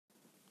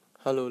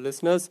Hello,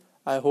 listeners.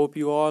 I hope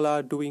you all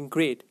are doing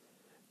great.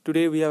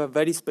 Today we have a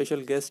very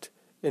special guest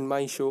in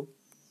my show.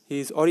 He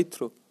is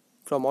Orithro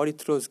from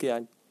Orithro's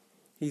Gyan.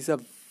 He's a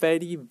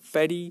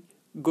very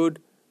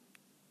good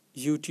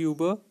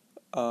YouTuber.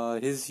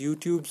 His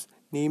YouTube's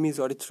name is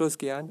Orithro's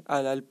Gyan,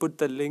 and I'll put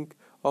the link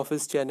of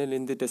his channel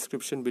in the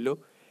description below.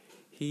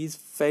 He's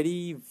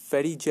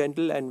very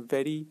gentle and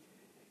very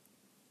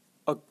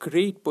a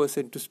great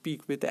person to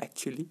speak with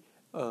actually.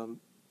 Um,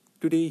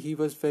 Today he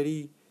was very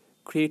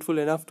grateful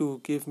enough to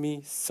give me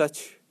such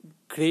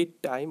great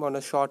time on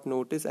a short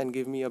notice and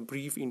give me a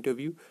brief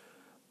interview.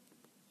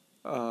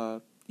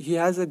 He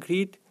has a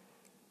great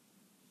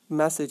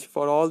message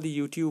for all the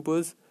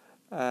YouTubers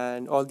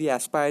and all the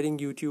aspiring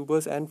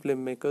YouTubers and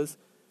filmmakers.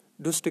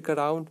 Do stick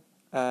around.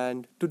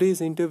 And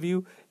today's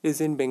interview is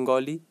in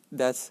Bengali.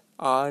 That's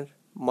our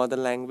mother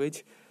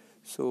language.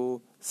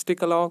 So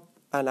stick along,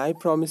 and I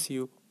promise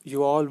you,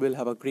 you all will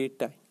have a great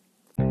time.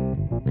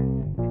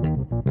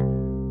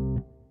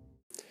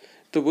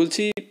 তো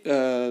বলছি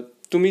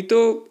তুমি তো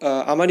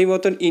আমারই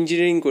মতন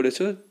engineering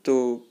করেছো তো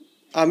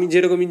আমি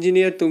যেরকম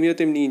ইঞ্জিনিয়ার তুমিও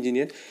তেমনি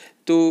ইঞ্জিনিয়ার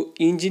তো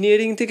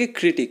ইঞ্জিনিয়ারিং থেকে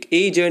ক্রিটিক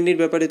এই জার্নির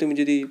ব্যাপারে তুমি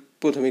যদি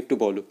প্রথমে একটু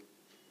বলো।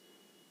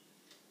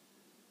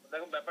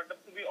 দেখো ব্যাপারটা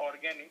খুবই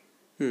অর্গানিক।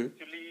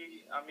 অ্যাকচুয়ালি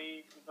আমি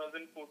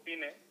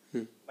 2014-এ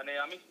মানে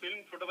আমি ফিল্ম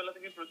ছোটবেলা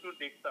থেকে প্রচুর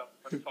দেখতাম,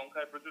 মানে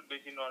সংখ্যায় প্রচুর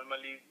বেশি।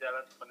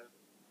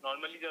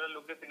 নর্মালি যারা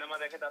লোকে সিনেমা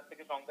দেখে তার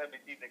থেকে সংখ্যায়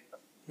বেশি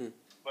দেখতাম।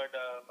 বাট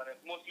মানে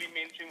mostly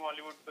mainstream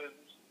Hollywood film,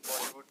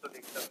 Bollywood তো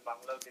দেখতাম,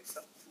 বাংলাও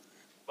দেখতাম।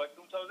 বাট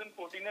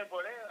 2014-এর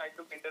পরে I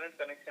took internet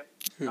connection,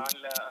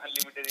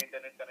 unlimited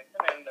internet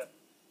connection, and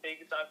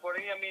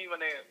তারপরেই আমি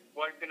মানে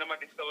ওয়ার্ল্ড সিনেমা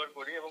ডিসকভার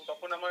করি। এবং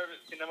তখন আমার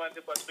সিনেমার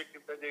যে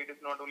পার্সপেক্টিভটা, যে it is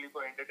not only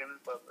for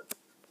entertainment purpose,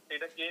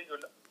 সেটা চেঞ্জ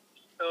হলো।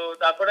 তো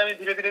তারপরে আমি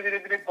ধীরে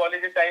ধীরে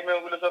কলেজের টাইমে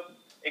ওগুলো সব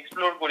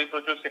এক্সপ্লোর করি,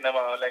 প্রচুর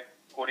সিনেমা, like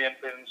Korean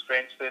film,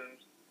 French film.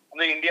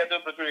 আমাদের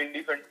ইন্ডিয়াতেও প্রচুর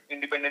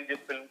ইন্ডিপেন্ডেন্ট যে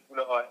ফিল্ম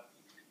গুলো হয়,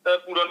 তার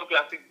পুরোনো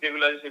ক্লাসিক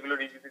যেগুলো আছে সেগুলো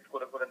রিভিজিট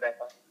করে করে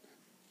দেখা।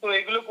 তো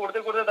এগুলো করতে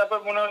করতে তারপর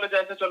মনে হলো যে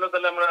আচ্ছা চলো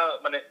তাহলে আমরা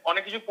মানে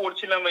অনেক কিছু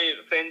পড়ছিলাম এই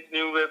ফ্রেঞ্চ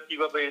নিউ ওয়েভ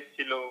কিভাবে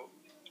এসেছিল,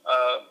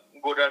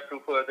 গোডার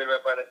ট্রুফোর্ডের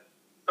ব্যাপারে।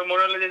 তো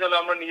মনে হলো যে চলো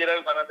আমরা নিজেরা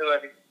বানাতে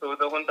পারি। তো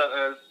তখন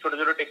ছোট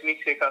ছোট টেকনিক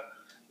শেখা,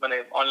 মানে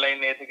অনলাইন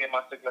থেকে,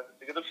 মাস্টার ক্লাস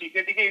থেকে, তো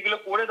শিখে টিকে এগুলো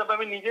করে তারপর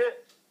আমি নিজে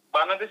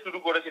বানাতে শুরু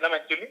করেছিলাম।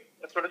 অ্যাকচুয়ালি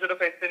ছোট ছোট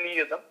ফেস্টে নিয়ে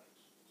যেতাম।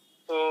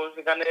 তো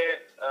সেখানে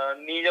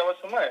নিয়ে যাওয়ার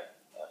সময়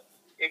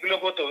এগুলো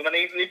হতো, মানে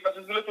এই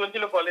প্রসেস গুলো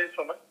চলছিল কলেজের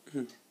সময়।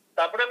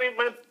 তারপরে আমি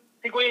মানে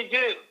ঠিক ওই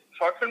যে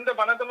শর্ট ফিল্মটা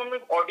বানাতাম, আমি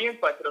অডিয়েন্স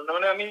পাচ্ছিলাম না।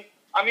 মানে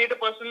আমি এটা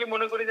পার্সোনালি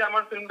মনে করি যে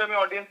আমার ফিল্মটা আমি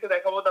অডিয়েন্সকে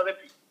দেখাবো, তাদের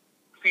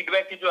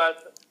ফিডব্যাক কিছু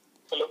আসবে।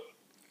 হ্যালো,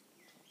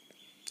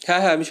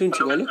 হ্যাঁ হ্যাঁ, আমি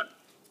শুনছি, বলো।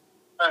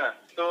 হ্যাঁ,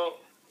 তো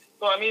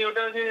তো আমি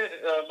ওটা যে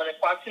মানে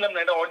পাচ্ছিলাম না,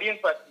 এটা অডিয়েন্স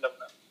পাচ্ছিলাম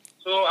না।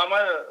 তো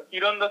আমার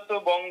কিরণ দত্ত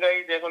বঙ্গাই,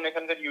 যে এখন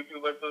এখানকার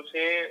ইউটিউবার, তো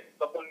সে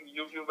তখন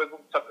ইউটিউবে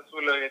খুব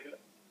সাকসেসফুল হয়ে গেছিল।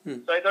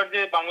 তো আই থট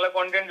যে বাংলা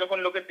কন্টেন্ট যখন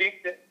লোকে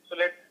দেখছে, সো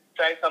লেটস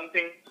ট্রাই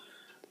সামথিং।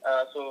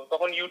 তো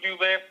তখন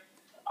ইউটিউবে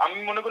আমি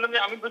মনে করলাম যে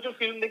আমি প্রচুর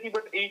ফিল্ম দেখি,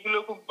 বাট এইগুলো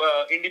খুব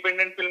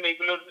ইন্ডিপেন্ডেন্ট ফিল্ম,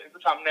 এইগুলো একটু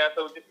সামনে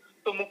আসা উচিত।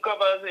 তো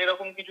মুক্কাবাজ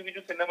এরকম কিছু কিছু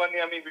সিনেমা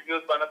নিয়ে আমি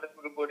ভিডিওস বানাতে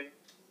শুরু করি,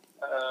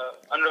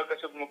 অনুরাগ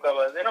কাশ্যপ,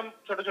 মুক্কাবাজ, এরকম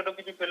ছোট ছোট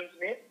কিছু ফিল্ম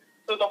নিয়ে।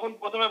 তো তখন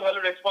প্রথমে ভালো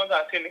রেসপন্স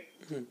আসেনি।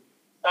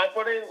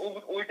 তারপরে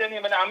ওইটা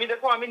নিয়ে মানে আমি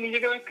দেখো, আমি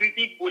নিজেকে ওই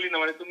ক্রিটিক বলি না,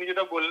 মানে তুমি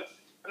যেটা বললে,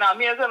 মানে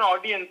আমি অ্যাজ অ্যান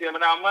অডিয়েন্স,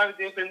 মানে আমার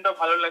যে ফিল্মটা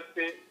ভালো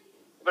লাগছে,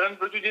 এবার আমি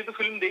প্রচুর যেহেতু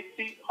ফিল্ম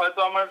দেখছি, হয়তো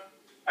আমার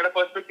একটা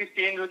পার্সপেক্টিভ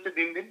চেঞ্জ হচ্ছে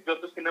দিন দিন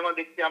যত সিনেমা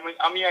দেখছি।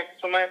 আমি এক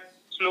সময়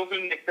স্লো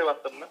ফিল্ম দেখতে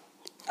পারতাম না,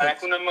 আর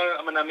এখন আমার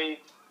মানে আমি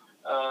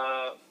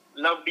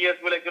লাভ ডিয়াস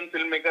বলে একজন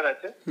ফিল্ম মেকার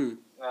আছে,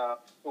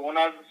 তো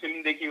ওনার ফিল্ম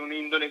দেখি, উনি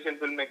ইন্দোনেশিয়ান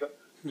ফিল্ম মেকার।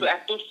 তো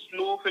এত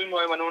স্লো ফিল্ম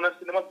হয়, মানে ওনার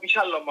সিনেমা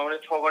বিশাল লম্বা, মানে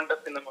 6 ঘন্টার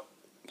সিনেমা।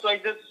 So I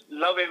just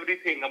love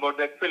everything about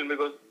that film,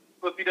 because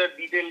প্রতিটা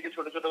ডিটেলকে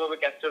ছোট ছোট ভাবে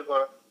ক্যাপচার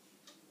করা।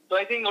 তো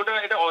আই থিঙ্ক ওটা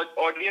এটা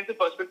অডিয়েন্সের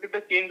পার্সপেক্টিভটা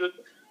চেঞ্জ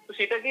হচ্ছে। তো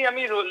সেটাকেই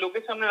আমি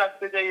লোকের সামনে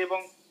রাখতে চাই এবং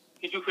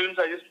কিছু ফিল্ম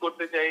সাজেস্ট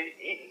করতে চাই,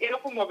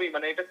 এরকম ভাবেই।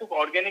 মানে এটা খুব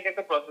অর্গানিক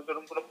একটা প্রসেস,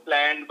 ওরকম কোনো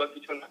প্ল্যান বা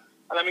কিছু না।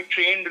 আর আমি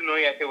ট্রেন্ড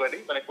নই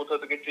একেবারেই, মানে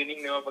কোথাও থেকে ট্রেনিং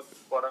নেওয়া বা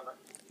কিছু করা না।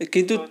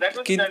 কিন্তু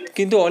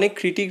কিন্তু অনেক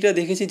ক্রিটিকরা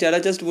দেখেছি যারা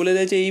জাস্ট বলে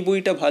দেয় যে এই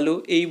বইটা ভালো,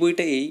 এই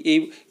বইটা এই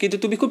কিন্তু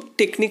তুমি খুব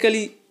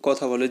টেকনিক্যালি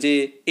কথা বলো যে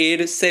এর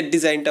সেট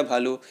ডিজাইনটা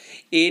ভালো,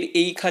 এর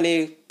এইখানে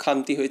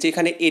খামতি হয়েছে,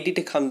 এখানে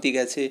এডিটে খামতি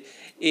গেছে,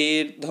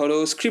 এর ধরো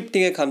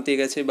স্ক্রিপ্টিংয়ে খামতি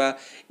গেছে, বা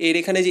এর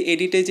এখানে যে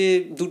এডিটে যে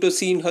দুটো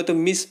সিন হয়তো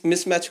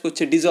মিসম্যাচ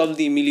করছে, ডিজলভ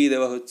দিয়ে মিলিয়ে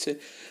দেওয়া হচ্ছে।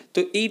 তো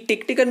এই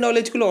টেকনিক্যাল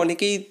নলেজগুলো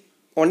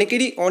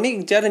অনেকেরই অনেক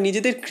যারা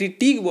নিজেদের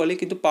ক্রিটিক বলে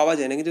কিন্তু পাওয়া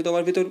যায় না, কিন্তু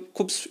তোমার ভিতর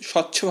খুব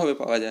স্বচ্ছভাবে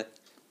পাওয়া যায়।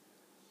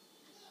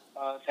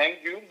 থ্যাংক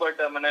ইউ, বাট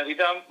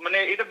মানে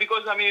এটা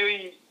বিকজ আমি ওই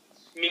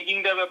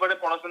মেকিংটার ব্যাপারে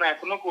পড়াশোনা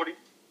এখনো করি।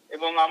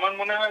 এবং আমার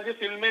মনে হয় যে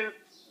ফিল্মের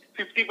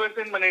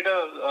 50%, মানে এটা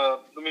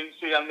তুমি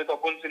নিশ্চয়ই জানবে,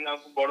 তপন সিনহা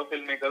খুব বড়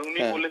ফিল্ম মেকার, উনি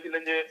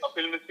বলেছিলেন যে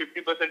film is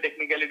 50%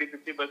 technicality,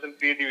 50%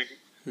 creativity.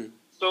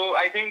 So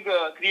I think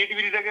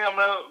creativity-টাকে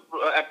আমরা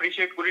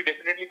appreciate করি,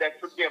 definitely that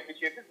should be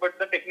appreciated, but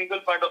the technical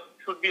part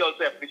should be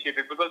also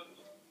appreciated, because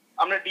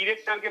আমরা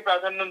ডিরেক্টরকে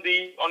প্রাধান্য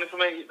দিই, অনেক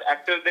সময়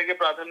অ্যাক্টরদেরকে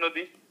প্রাধান্য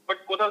দিই, বাট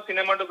কোথাও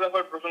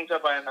সিনেমাটোগ্রাফার প্রশংসা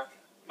পায় না,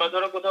 বা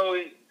ধরো কোথাও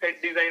ওই সেট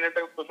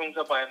ডিজাইনারটা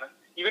প্রশংসা পায় না।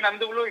 ইভেন আমি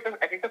তো বলবো এটা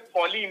এক একটা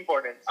ফলই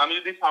ইম্পর্টেন্ট। আমি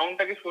যদি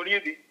সাউন্ডটাকে সরিয়ে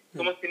দিই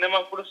তোমার সিনেমা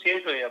পুরো শেষ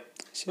হয়ে যাবে।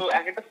 তো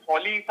এক একটা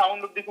ফলি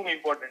সাউন্ড অব্দি খুব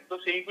ইম্পর্টেন্ট। তো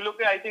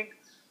সেইগুলোকে আই থিঙ্ক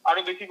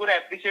আরো বেশি করে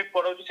অ্যাপ্রিসিয়েট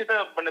করা উচিত, সেটা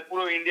মানে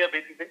পুরো ইন্ডিয়া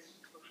বেসিসে।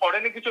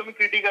 ফরেনে কিছু আমি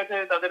ক্রিটিক আছে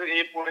তাদের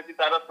পড়েছি,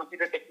 তারা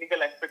প্রতিটা টেকনিক্যাল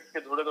অ্যাসপেক্টকে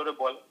ধরে ধরে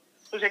বলে।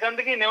 তো সেখান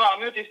থেকেই নেওয়া,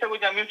 আমিও চেষ্টা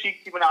করছি, আমিও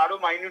শিখছি, মানে আরো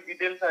মাইনিউট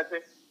ডিটেলস আছে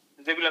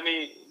যেগুলো আমি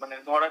মানে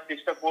ধরার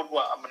চেষ্টা করবো,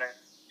 মানে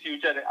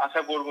ফিউচারে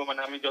আশা করবো।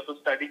 মানে আমি যত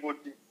স্টাডি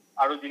করছি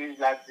আরো জিনিস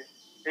লাগছে।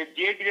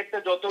 যে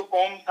ডিরেক্টর যত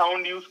কম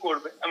সাউন্ড ইউজ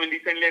করবে, আমি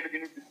রিসেন্টলি একটা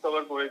জিনিস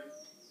ডিসকভার করেছি,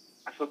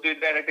 সত্যজিৎ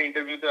রায়ের একটা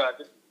ইন্টারভিউতে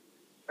আছে,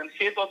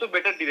 সে তত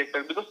বেটার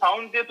ডিরেক্টর, বিকজ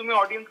সাউন্ড দিয়ে তুমি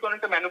অডিয়েন্সকে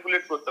অনেকটা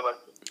ম্যানিপুলেট করতে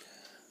পারছো।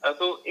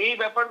 তো এই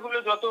ব্যাপারগুলো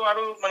যত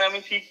আরো মানে আমি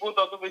শিখবো,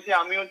 তত বেশি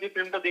আমিও যে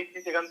ফিল্মটা দেখছি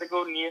সেখান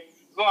থেকেও নিয়ে,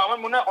 এবং আমার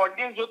মনে হয়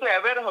অডিয়েন্স যত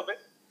অ্যাওয়্যার হবে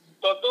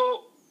তত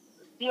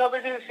কি হবে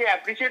যে সে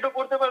অ্যাপ্রিসিয়েটও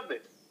করতে পারবে,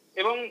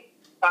 এবং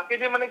তাকে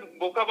যে মানে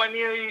বোকা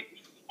বানিয়ে ওই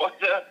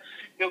পয়সা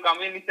কেউ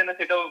কামিয়ে নিচ্ছে না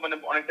সেটাও মানে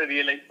অনেকটা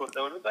রিয়েলাইজ করতে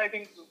পারবে। তো আই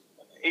থিঙ্ক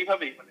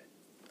এইভাবেই মানে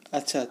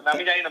আচ্ছা,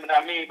 আমি জানি না, মানে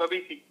আমি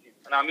এইভাবেই শিখছি,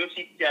 মানে আমিও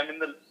শিখছি, আই এম ইন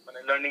দ্য মানে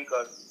লার্নিং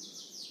কার্ভ।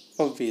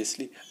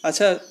 অবভিয়াসলি।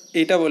 আচ্ছা,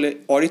 এটা বলে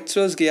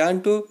অরিত্রস জ্ঞান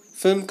টু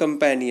ফিল্ম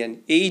কম্প্যানিয়ন,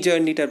 এই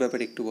জার্নিটার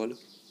ব্যাপারে একটু বলো।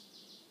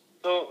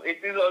 তো it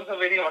is also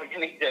very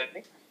organic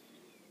journey.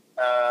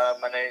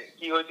 মানে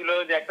কি হয়েছিল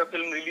যে একটা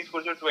ফিল্ম রিলিজ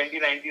করেছিল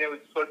 2019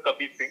 which was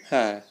Kabir Singh.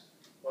 হ্যাঁ,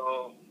 So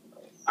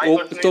I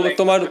personally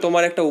like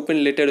তোমার একটা ওপেন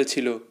লেটারও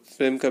ছিল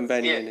ফিল্ম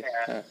কম্প্যানিয়নে।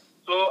 yeah. হ্যাঁ,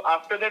 So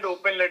after that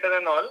open letter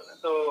and all,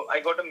 so I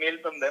got a mail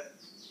from them.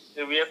 So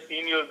we have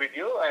seen your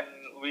video and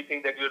we think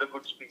that you're a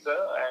good speaker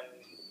and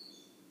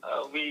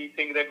we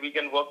think that we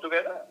can work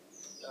together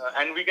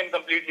and we can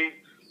completely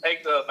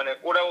like মানে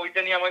ওরা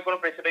ওইটা নিয়ে আমায় কোনো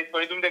pressurise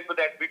করে, তুমি দেখবে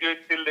that video is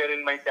still there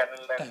in my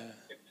channel and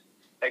it's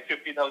like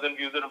 50,000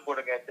 views এর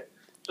উপরে গেছে.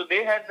 So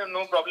they had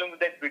no problem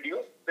with that video.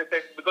 They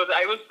said, because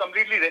I was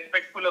completely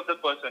respectful of the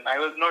person, I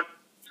was not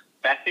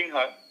bashing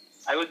her,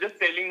 I was just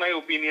telling my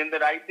opinion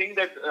that I think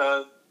that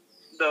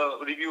the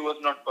review was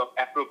not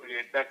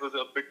appropriate, that was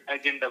a bit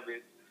agenda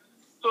based.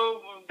 So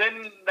then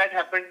that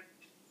happened,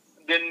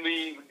 then we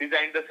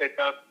designed the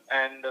setup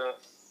and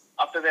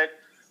after that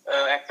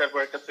একটা পর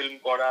একটা film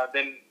করা,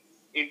 দেন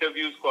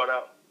interviews করা,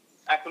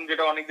 এখন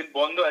যেটা অনেকদিন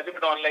বন্ধ আছে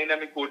বাট অনলাইনে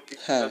আমি করছি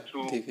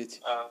through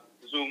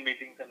Zoom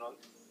meetings and all.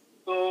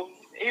 তো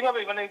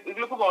এইভাবেই মানে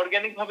এগুলো খুব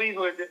অর্গানিক ভাবেই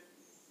হয়েছে,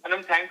 মানে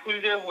আমি থ্যাঙ্কফুল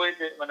যে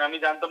হয়েছে। মানে আমি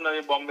জানতাম না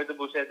যে বম্বেতে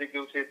বসে আছে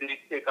কেউ, সে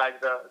দেখছে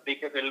কাজটা,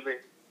 দেখে ফেলবে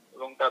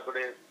এবং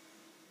তারপরে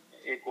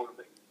এ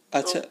করবে।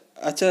 আচ্ছা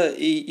আচ্ছা,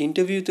 এই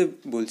ইন্টারভিউতে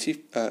বলছি,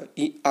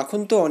 এখন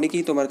তো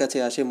অনেকেই তোমার কাছে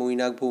আসে,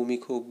 মৈনাক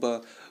ভৌমিক হোক বা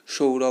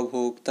সৌরভ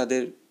হোক,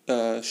 তাদের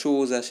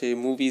শোজ আসে,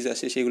 মুভিজ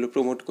আসে, সেগুলো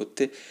প্রমোট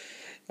করতে।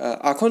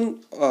 এখন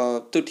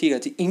তো ঠিক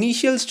আছে,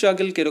 ইনিশিয়াল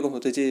স্ট্রাগল কীরকম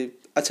হতো যে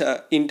আচ্ছা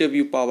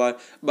ইন্টারভিউ পাওয়ার,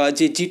 বা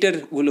যে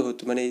জিটারগুলো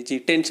হতো, মানে যে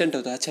টেনশনটা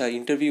হতো আচ্ছা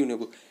ইন্টারভিউ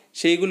নেব,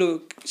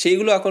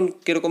 সেইগুলো এখন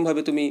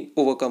কীরকমভাবে তুমি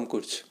ওভারকাম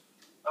করছো?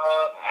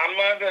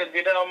 আমার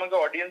যেটা আমাকে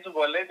অডিয়েন্স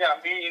বলে যে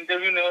আমি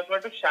ইন্টারভিউ নেওয়ার সময়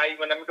একটু শাই,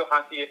 মানে আমি একটু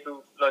হাসি, একটু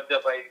লজ্জা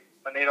পাই,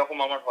 মানে এরকম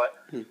আমার হয়।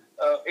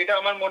 এটা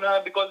আমার মনে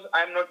হয় because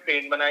I am not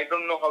trained, মানে I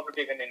don't know how to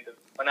take an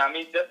interview. মানে আমি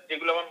জাস্ট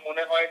যেগুলো আমার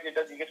মনে হয়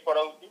যেটা জিজ্ঞেস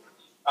করা উচিত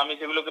আমি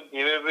সেগুলোকে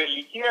ভেবে ভেবে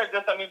লিখি আর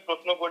জাস্ট আমি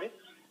প্রশ্ন করি।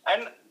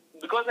 And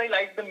because I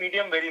like the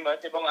medium very much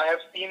এবং I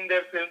have seen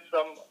their films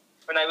from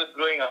when I was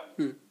growing up.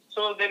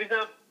 So there is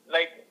a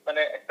like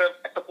মানে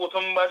একটা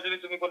প্রথমবার যদি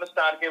তুমি কোনো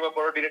স্টারকে বা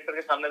বড়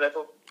ডিরেক্টরকে সামনে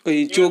দেখো, ওই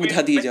চোখ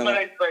ধাঁধিয়ে যাওয়া।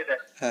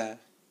 হ্যাঁ,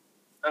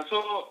 সো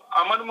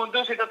আমার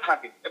মধ্যেও সেটা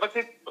থাকে। এবার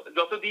সে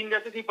যত দিন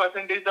যাচ্ছে সেই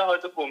পার্সেন্টেজটা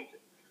হয়তো কমছে,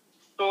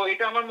 তো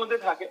এটা আমার মধ্যে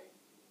থাকে।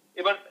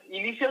 এবার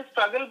ইনিশিয়াল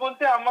স্ট্রাগল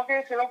বলতে আমাকে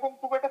সেরকম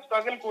খুব একটা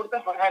স্ট্রাগল করতে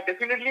হয়। হ্যাঁ,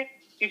 ডেফিনেটলি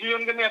কিছু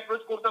জনকে আমি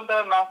অ্যাপ্রোচ করতাম,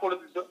 তারা না করে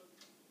দিত,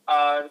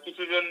 আর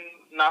কিছু জন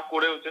না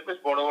করেওছে, বেশ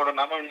বড় বড়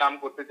নাম, আমি নাম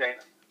করতে চাই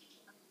না।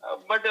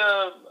 বাট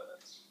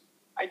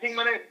আই থিঙ্ক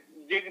মানে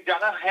যে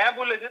যারা হ্যাঁ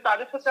বলেছে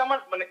তাদের সাথে আমার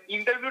মানে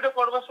ইন্টারভিউটা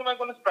করবার সময়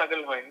কোনো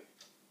স্ট্রাগল হয়নি,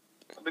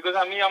 বিকজ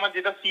আমি আমার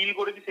যেটা ফিল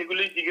করেছি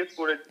সেগুলোই জিজ্ঞেস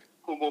করেছি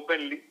খুব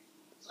ওপেনলি।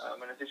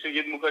 মানে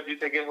সৈয়দ মুখার্জি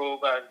থেকে হোক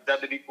আর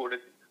যাদেরই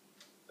করেছি,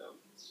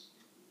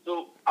 তো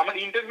আমার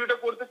ইন্টারভিউটা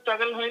করতে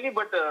স্ট্রাগল হয়নি।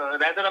 বাট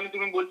রাদার আমি,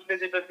 তুমি বলছিলে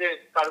যেটা যে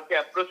কারোকে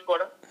অ্যাপ্রোচ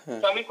করা,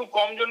 তো আমি খুব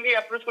কম জনকেই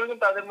অ্যাপ্রোচ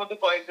করেছিলাম, তাদের মধ্যে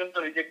কয়েকজন তো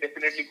রিজেক্ট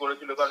ডেফিনেটলি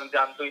করেছিল, কারণ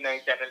জানতোই না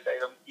এই চ্যানেলটা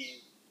এরকম কি,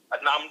 আর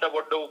নামটা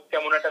বড্ড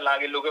কেমন একটা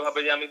লাগে, লোকে ভাবে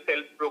যে আমি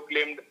সেলফ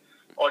প্রোক্লেমড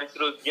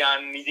অরিত্রস জ্ঞান,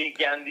 নিজেই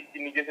জ্ঞান দিচ্ছি,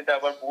 নিজে সেটা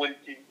আবার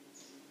বলছি।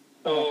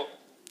 তো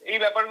এই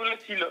ব্যাপারগুলো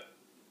ছিল।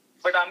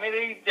 বাট আমার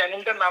এই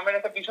চ্যানেলটার নামের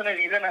একটা পিছনে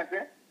রিজন আছে।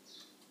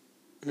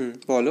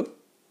 বলো।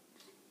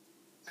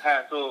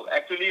 হ্যাঁ, তো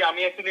অ্যাকচুয়ালি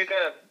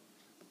এটা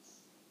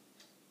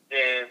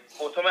যে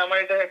প্রথমে আমার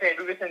এটা একটা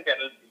এডুকেশন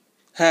চ্যানেল।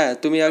 হ্যাঁ,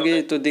 তুমি আগে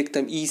তো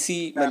দেখতাম ইসি,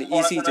 মানে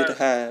ইসি যেটা,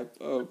 হ্যাঁ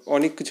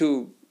অনেক কিছু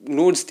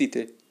নোটস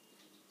দিতে।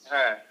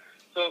 হ্যাঁ,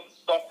 তো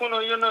তখন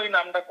ওই জন্য ওই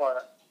নামটা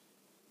করা।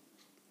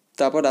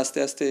 তারপর আস্তে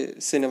আস্তে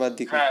সিনেমার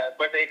দিকে। হ্যাঁ,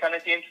 বাট এখানে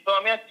চেঞ্জ তো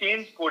আমি আর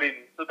চেঞ্জ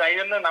করিনি, তো তাই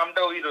জন্য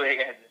নামটা ওই রয়ে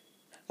গেছে।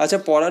 আচ্ছা,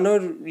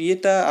 পড়ানোর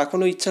ইয়েটা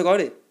এখনো ইচ্ছা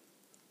করে?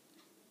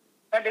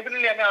 হ্যাঁ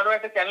ডেফিনেটলি আমি আরো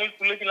একটা চ্যানেল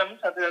খুলেছিলাম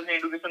সাথে সাথে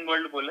এডুকেশন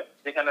ওয়ার্ল্ড বলে,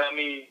 যেখানে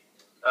আমি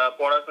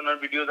পড়াশোনার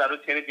ভিডিও আরো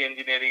ছেড়েছি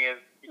ইঞ্জিনিয়ারিং এর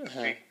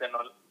ট্রিক্স এন্ড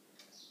অল।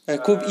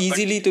 খুব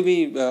ইজিলি তুমি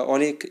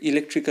অনেক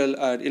ইলেকট্রিক্যাল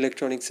আর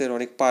ইলেকট্রনিক্সের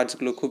অনেক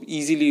পার্টসগুলো খুব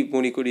ইজিলি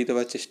মনে করিয়ে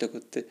দেওয়ার চেষ্টা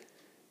করতে,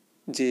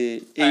 যে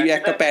এই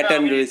একটা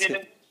প্যাটার্ন রয়েছে,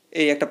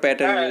 এই একটা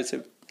প্যাটার্ন রয়েছে।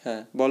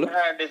 হ্যাঁ বলো।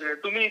 হ্যাঁ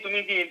তুমি তুমি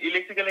কি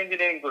ইলেকট্রিক্যাল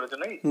ইঞ্জিনিয়ারিং করেছো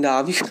নাকি? না,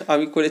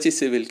 আমি করেছি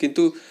সিভিল,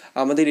 কিন্তু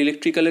আমাদের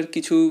ইলেকট্রিক্যালের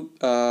কিছু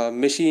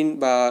মেশিন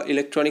বা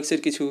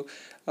ইলেকট্রনিক্সের কিছু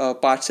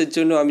পার্টসের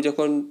জন্য আমি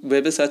যখন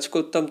ওয়েবে সার্চ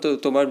করতাম তো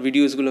তোমার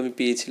ভিডিওসগুলো আমি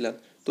পেয়েছিলাম,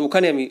 তো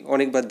ওখানে আমি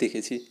অনেকবার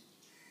দেখেছি।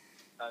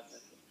 আচ্ছা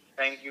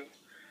থ্যাংক ইউ।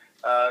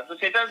 তো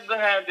সেটা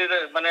হ্যাঁ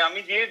মানে আমি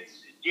যে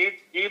যে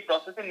যে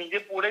প্রসেসে নিজে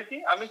পড়েছি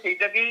আমি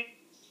সেইটাকেই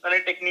মানে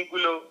টেকনিক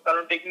গুলো,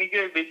 কারণ টেকনিকে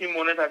বেশি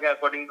মনে থাকে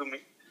অ্যাকর্ডিং টু মি।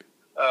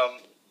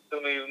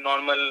 তুমি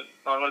নর্মাল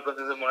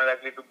প্রসেসে মনে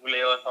রাখলে একটু ভুলে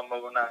যাওয়ার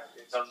সম্ভাবনা আছে,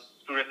 কারণ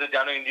স্টুডেন্টদের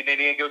জানো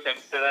ইঞ্জিনিয়ারিং এ কেউ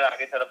সেমিস্টারের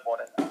আগে ছাড়া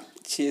পড়ে না।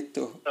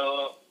 তো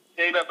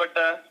সেই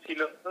ব্যাপারটা ছিল,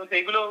 তো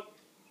সেইগুলো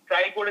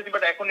ট্রাই করেছি।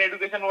 বাট এখন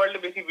এডুকেশন ওয়ার্ল্ডে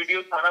বেশি ভিডিও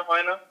ছাড়া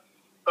হয় না,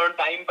 কারণ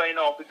টাইম পাই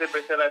না, অফিসের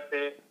প্রেশার আছে,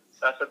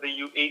 তার সাথে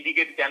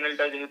এইদিকে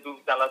চ্যানেলটা যেহেতু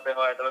চালাতে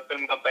হয়, তারপর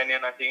ফিল্ম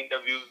কম্পানিয়ান আছে,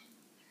 ইন্টারভিউ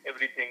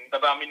এভরিথিং।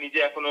 তবে আমি নিজে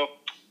এখনো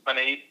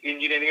মানে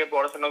ইঞ্জিনিয়ারিং এর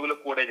পড়াশোনাগুলো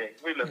করে যাই,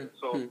 বুঝলে?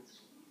 সো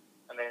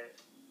মানে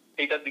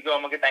এইটার দিকেও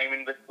আমাকে টাইম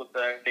ইনভেস্ট করতে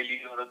হয়, ডেইলি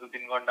ধরো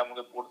 2-3 ঘন্টা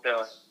আমাকে পড়তে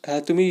হয়।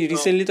 হ্যাঁ, তুমি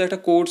রিসেন্টলি তো একটা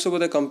কোর্সও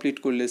বোধহয় কমপ্লিট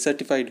করলে,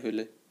 সার্টিফাইড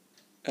হলে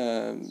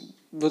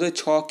বোধহয়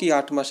 6 কি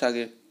 8 মাস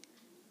আগে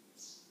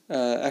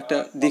একটা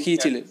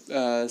দেখিয়েছিলে,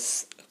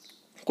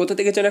 কোথা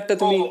থেকে যেন একটা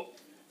তুমি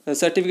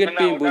সার্টিফিকেট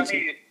পেয়ে বলছি।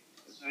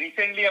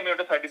 রিসেন্টলি আমি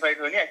ওটা সার্টিফাইড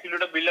হইনি, অ্যাকচুয়ালি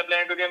ওটা বিড়লা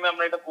প্ল্যানেটোরিয়ামে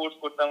আমরা একটা কোর্স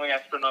করতাম, ওই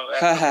অ্যাস্ট্রোনমি।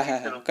 হ্যাঁ হ্যাঁ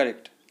হ্যাঁ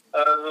কারেক্ট।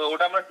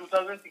 ওটা আমরা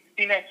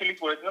 2016 অ্যাকচুয়ালি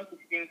করেছিলাম,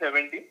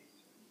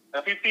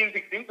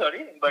 15-16 সরি।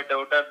 বাট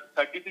ওটার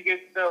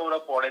সার্টিফিকেটটা ওরা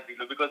পরে দিল,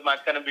 বিকজ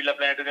মাঝখানে বিড়লা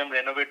প্ল্যানেটোরিয়াম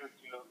রেনোভেট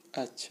হচ্ছিল।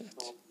 আচ্ছা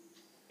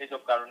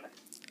এইসব কারণে।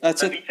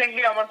 আচ্ছা,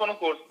 রিসেন্টলি আমার কোনো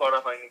কোর্স করা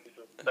হয়নি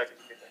কিছু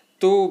সার্টিফিকেট।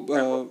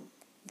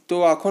 তো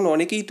এখন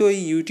অনেকেই তো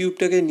এই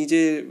ইউটিউবটাকে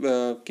নিজে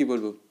কি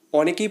বলবো,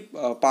 অনেকেই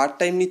পার্ট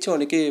টাইম নিচ্ছে,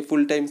 অনেকে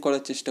ফুল টাইম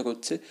করার চেষ্টা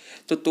করছে।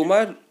 তো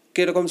তোমার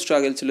কিরকম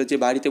স্ট্রাগল ছিল যে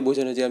বাড়িতে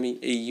বোঝানো যে আমি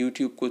এই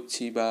ইউটিউব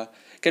করছি? বা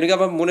কেন কি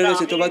আমার মনে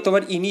রয়েছে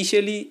তোমার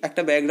ইনিশিয়ালি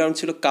একটা ব্যাকগ্রাউন্ড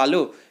ছিল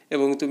কালো,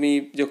 এবং তুমি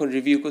যখন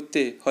রিভিউ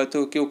করতে হয়তো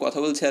কেউ কথা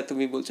বলছে আর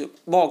তুমি বলছো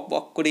বক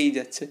বক করেই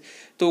যাচ্ছে,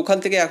 তো ওখান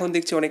থেকে এখন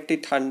দেখছি অনেকটাই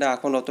ঠান্ডা,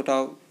 এখন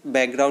অতটাও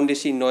ব্যাকগ্রাউন্ডে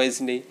সেই নয়েজ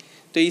নেই।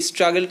 তো এই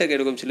স্ট্রাগলটা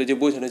কিরকম ছিল যে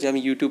বোঝানো যে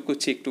আমি ইউটিউব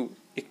করছি, একটু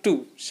একটু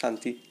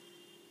শান্তি?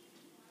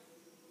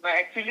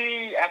 অ্যাকচুয়ালি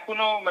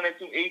এখনো মানে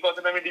এই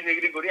কথাটা আমি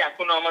ডিসএগ্রি করি,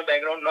 এখনো আমার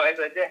ব্যাকগ্রাউন্ড নয়েজ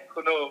আছে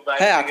এখনো।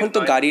 হ্যাঁ, এখন তো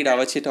গাড়ির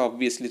আওয়াজ, সেটা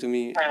অবভিয়াসলি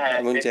তুমি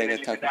এমন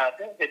জায়গায় থাকো,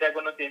 সেটা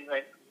কোনো চেঞ্জ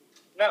হয়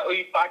না। ওই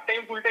পার্ট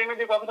টাইম ফুল টাইমে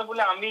যে কথাটা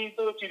বলে, আমি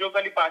তো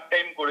চিরকালই পার্ট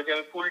টাইম করেছি,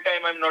 আমি full time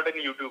I am not an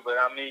YouTuber,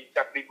 আমি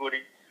চাকরি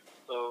করি।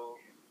 তো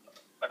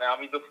মানে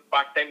আমি তো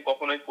পার্ট টাইম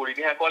কখনোই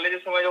করিনি। হ্যাঁ,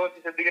 কলেজের সময় যখন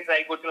শেষের দিকে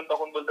ট্রাই করছিলাম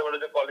তখন বলতে পারো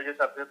যে কলেজের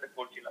সাথে সাথে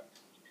করছিলাম,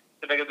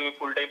 সেটাকে তুমি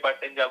ফুল টাইম পার্ট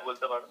টাইম যা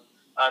বলতে পারো।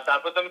 আর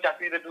তারপর তো আমি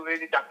চাকরিতে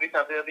ঢুকেছি, চাকরির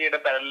সাথে সাথে এটা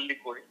প্যারালালি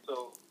করি, তো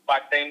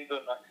পার্ট টাইম তো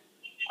না।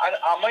 আর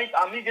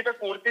আমি যেটা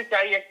করতে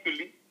চাই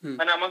অ্যাকচুয়ালি,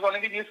 মানে আমাকে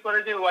অনেকে জিজ্ঞেস করে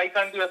যে why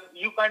can't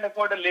you can't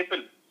afford a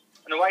level,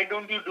 মানে why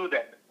don't you do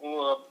that.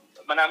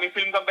 মানে আমি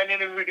ফিল্ম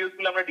কোম্পানির ভিডিওস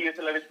গুলো আমরা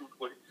ডিএসএলআর এ শুট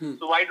করি,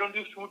 so why don't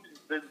you shoot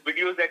this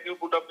videos that you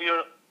put up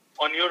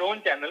on your own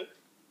channel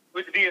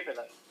with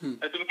DSLR?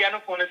 তুমি কেন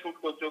ফোনে শুট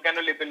করছো, কেন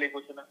লেভেল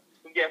করছো না?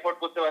 তুমি কি এফোর্ড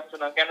করতে পারছো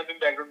না? কেন তুমি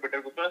ব্যাকগ্রাউন্ড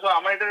বেটার করছো না? সো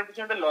আমার এটার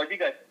পিছনে একটা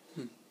লজিক আছে,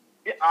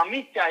 যে আমি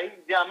চাই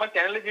যে আমার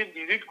চ্যানেলে যে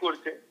ভিজিট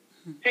করছে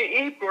সে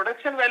এই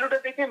প্রোডাকশন ভ্যালুটা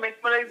দেখে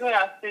মেসমারাইজ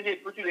হয়ে আসছে, যে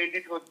প্রচুর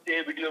এডিট হচ্ছে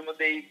ভিডিওর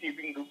মধ্যে, এই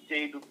ক্লিপিং ঢুকছে,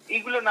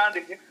 এইগুলো না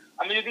দেখে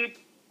আমি যদি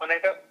মানে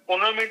একটা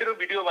 15 মিনিটেরও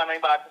ভিডিও বানাই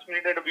বা 28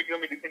 মিনিটের একটা ভিডিও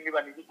আমি রিসেন্টলি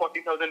বানিয়েছি,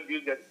 40,000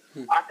 ভিউজ আছে,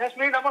 28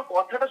 মিনিট আমার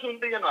কথাটা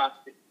শুনতে যেন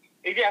আসছে।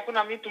 এই যে এখন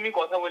তুমি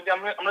কথা বলছি,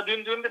 আমরা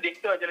দুজনকে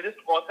দেখতে পাচ্ছি না,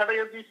 জাস্ট কথাটা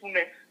যদি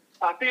শুনে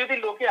তাতে যদি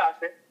লোকে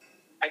আসে,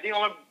 আই থিঙ্ক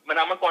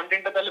আমার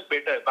কন্টেন্টটা তাহলে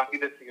বেটার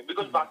বাকিদের থেকে,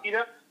 বিকজ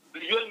বাকিরা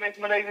ভিজুয়াল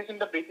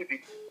মেসমারাইজেশনটা বেশি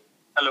দিচ্ছে।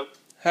 হ্যালো,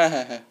 হ্যাঁ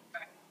হ্যাঁ হ্যাঁ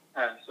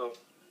হ্যাঁ।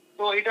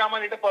 তো এটা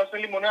আমার এটা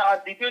পার্সোনালি মনে হয়। আর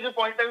দ্বিতীয় যে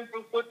পয়েন্টটা আমি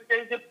প্রুভ করতে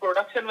চাই, যে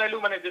প্রোডাকশন ভ্যালু,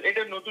 মানে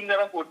এটা নতুন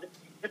যারা করছে,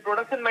 যে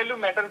প্রোডাকশন ভ্যালু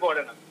ম্যাটার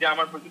করে না, যে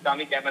আমার প্রচুর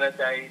দামি ক্যামেরা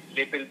চাই,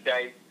 লেভেল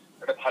চাই,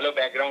 একটা ভালো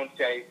ব্যাকগ্রাউন্ড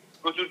চাই,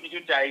 প্রচুর কিছু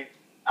চাই,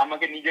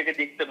 আমাকে নিজেকে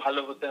দেখতে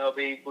ভালো হতে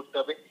হবে, এই করতে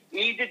হবে,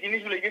 এই যে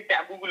জিনিসগুলো, এই যে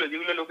ট্যাবুগুলো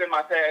যেগুলো লোকের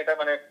মাথায় একটা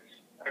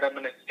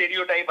মানে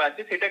স্টেরিওটাইপ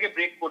আছে, সেটাকে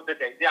ব্রেক করতে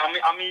চাই। যে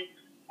আমি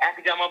এক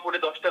জামা পরে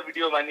 10টা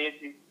ভিডিও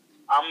বানিয়েছি,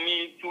 আমি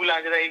চুল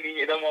আঁচড়াইনি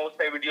এরকম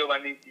অবস্থায় ভিডিও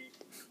বানিয়েছি,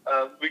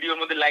 ভিডিওর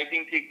মধ্যে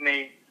লাইটিং ঠিক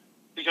নেই,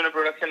 পিছনে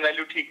প্রোডাকশন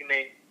ভ্যালু ঠিক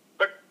নেই,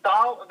 বাট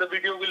তাও দ্য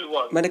ভিডিও উইল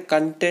ওয়ার্ক। মানে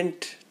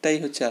কন্টেন্টটাই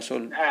হচ্ছে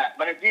আসল। হ্যাঁ,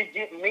 মানে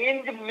যে মেইন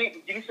যে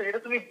জিনিসটা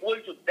যেটা তুমি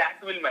বলছো, দ্যাট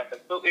উইল ম্যাটার।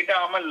 তো এটা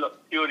আমার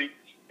থিওরি,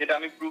 যেটা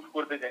আমি প্রুভ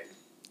করতে চাই।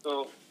 তো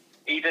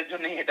এইটার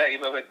জন্য এটা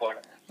এইভাবে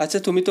করা। আচ্ছা,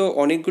 তুমি তো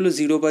অনেকগুলো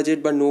জিরো বাজেট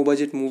বা no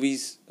budget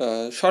movies,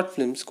 short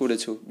films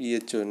করেছো,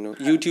 ইয়ের জন্য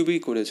ইউটিউবেই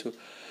করেছো,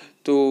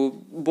 তো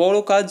বড়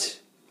কাজ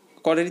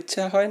করার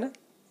ইচ্ছা হয় না?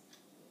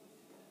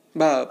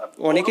 বা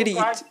অনেকেরই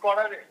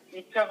করার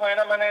ইচ্ছা হয়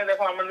না, মানে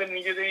দেখো আমাদের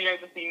নিজেদেরই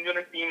একটা 3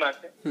 জনের টিম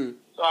আছে,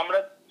 তো আমরা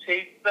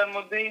সেইটার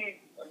মধ্যেই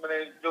মানে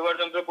জোগাড়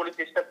যন্ত্র করে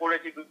চেষ্টা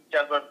করেছি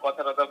 2-4 বার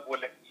কথা টথা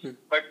বলে,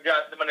 বাট যা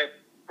মানে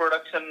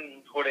প্রোডাকশন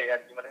ধরে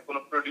আর কি, মানে কোনো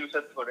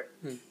প্রডিউসার ধরে,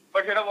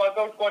 বাট সেটা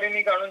ওয়ার্কআউট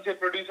করেনি। কারণ যে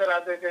প্রডিউসার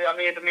আছে,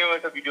 আমি এটা নিয়েও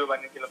একটা ভিডিও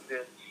বানিয়েছিলাম যে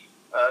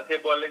সে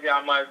বলে যে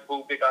আমার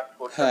বউকে কাজ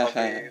করতে হ্যাঁ হবে,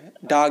 হ্যাঁ,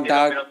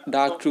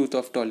 ডার্ক ট্রুথ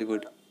অফ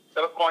টলিউড।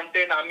 তারপর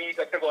কন্টেন্ট, আমি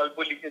একটা গল্প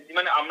লিখেছি,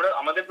 মানে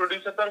আমাদের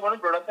প্রডিউসার তো আর কোনো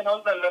প্রোডাকশন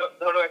হাউস না,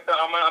 ধরো একটা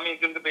আমি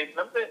একজনকে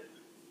পেয়েছিলাম যে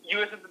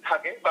ইউএসএ তে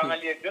থাকে,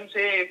 বাঙালি একজন,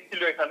 সে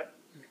এসেছিল এখানে,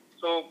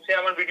 তো সে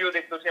আমার ভিডিও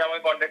দেখতো, সে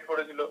আমাকে কন্ট্যাক্ট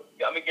করেছিল,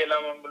 আমি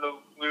গেলাম, আমি বললো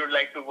we would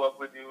like to work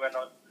with you and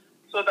all.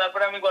 So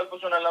তারপরে আমি গল্প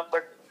শোনালাম,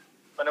 বাট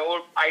মানে ওর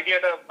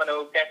আইডিয়াটা মানে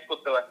ও ক্যাচ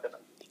করতে পারছে না,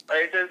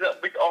 it is a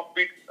bit of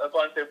bit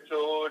concept. So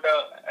ওটা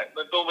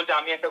তো বলছে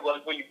আমি একটা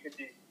গল্প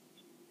লিখেছি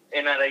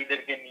এনআরআই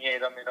দেরকে নিয়ে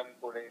এরম এরম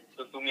করে,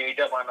 তো তুমি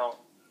এইটা বানাও।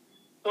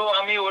 তো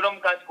আমি ওরম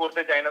কাজ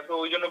করতে চাই না, তো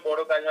ওই জন্য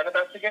বড় কাজ হয় না।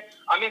 তার থেকে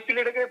আমি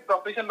অ্যাকচুয়ালি এটাকে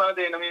প্রফেশন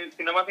বানাতে চাই না, আমি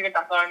সিনেমা থেকে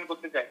টাকা আর্ন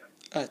করতে চাই না।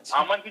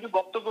 আমার কিছু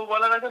বক্তব্য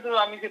বলার আছে, তো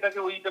আমি সেটাকে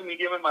ওইটা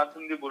মিডিয়ামের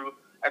মাধ্যম দিয়ে বলবো।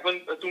 এখন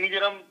তুমি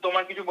যেরকম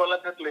তোমার কিছু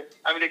বলার থাকলে,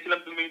 আমি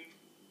দেখছিলাম তুমি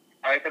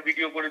একটা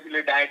ভিডিও করেছিলে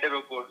ডায়েটের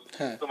ওপর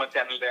তোমার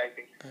চ্যানেলে, আই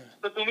থিঙ্ক,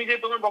 তো তুমি যে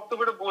তোমার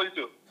বক্তব্যটা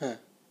বলছো,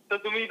 তো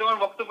তুমি তোমার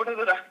বক্তব্যটা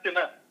তো রাখছো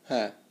না,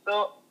 তো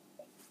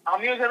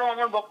আমিও যেন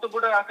আমার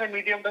বক্তব্যটা রাখার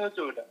মিডিয়ামটা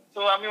হচ্ছে ওটা, তো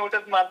আমি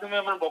ওটার মাধ্যমে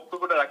আমার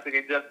বক্তব্যটা রাখতে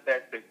চাই, জাস্ট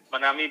দ্যাটস ইট।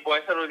 মানে আমি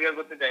পয়সা রোজগার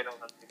করতে চাই না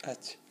ওখান থেকে।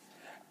 আচ্ছা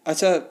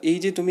আচ্ছা, এই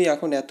যে তুমি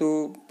এখন এত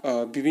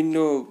বিভিন্ন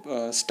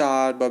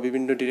স্টার বা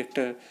বিভিন্ন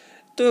ডিরেক্টর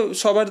তো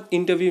সবার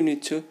ইন্টারভিউ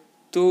নিচ্ছ,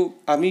 তো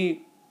আমি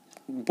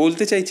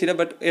বলতে চাইছি না,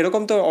 বাট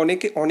এরকম তো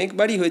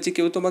অনেকবারই হয়েছে,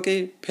 কেউ তোমাকে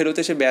ফেরত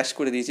এসে ব্যাশ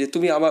করে দিয়েছে,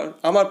 তুমি আমার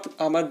আমার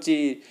আমার যে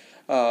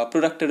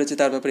প্রোডাক্টটা রয়েছে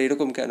তার ব্যাপারে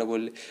এরকম কেন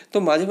বললে। তো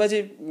মাঝে মাঝে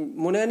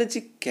মনে হয় না যে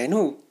কেন,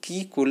 কি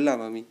করলাম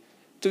আমি,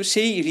 তো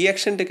সেই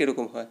রিয়াকশনটা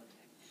কীরকম হয়?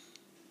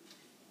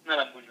 না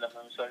না, বুঝলাম,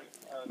 আমি সরি।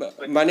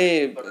 মানে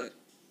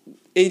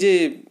এই যে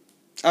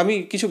আমি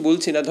কিছু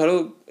বলছি না, ধরো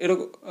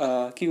এরকম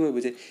কীভাবে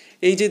বোঝে,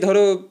 এই যে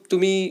ধরো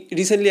তুমি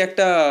রিসেন্টলি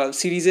একটা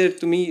সিরিজের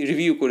তুমি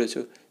রিভিউ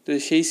করেছো, তো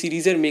সেই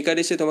সিরিজের মেকার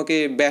এসে তোমাকে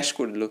ব্যাশ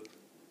করলো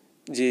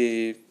যে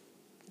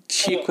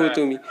শিখো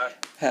তুমি,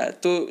 হ্যাঁ,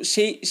 তো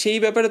সেই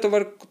ব্যাপারে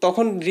তোমার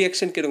তখন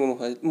রিয়াকশন কিরকম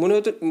হয়? মনে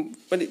হতো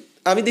মানে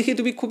আমি দেখি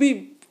তুমি খুবই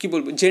কি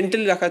বলবো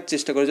জেন্টেল রাখার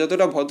চেষ্টা করো,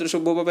 যতটা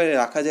ভদ্রসভ্যভাবে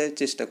রাখা যায়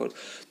চেষ্টা করো,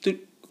 তো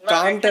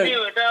কামটা।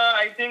 এটা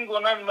আই থিঙ্ক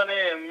ওনার মানে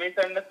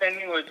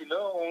মিসআন্ডারস্ট্যান্ডিং হয়েছিল,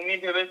 উনি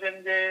ভেবেছেন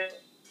যে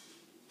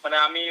মানে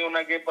আমি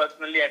ওনাকে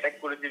পার্সোনালি অ্যাটাক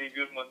করেছি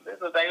রিভিউর মধ্যে,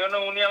 তো তাই জন্য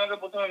উনি আমাকে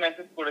প্রথমে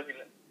মেসেজ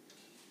করেছিলেন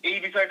এই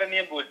বিষয়টা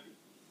নিয়ে বলছি।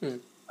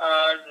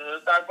 আর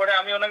তারপরে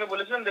আমি ওনাকে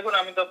বলেছিলাম দেখুন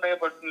আমি তো আপনাকে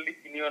পার্সোনালি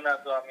চিনিও না,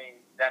 তো আমি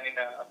জানি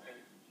না আপনি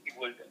কি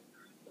বলছেন।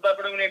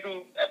 তারপরে উনি একটু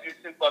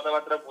অ্যাবিউসিভ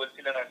কথাবার্তা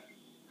বলছিলেন আর কি,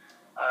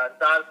 আর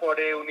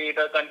তারপরে উনি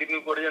এটা কন্টিনিউ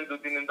করেছেন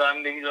 2-3 দিন, তো আমি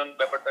দেখি যখন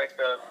ব্যাপারটা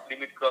একটা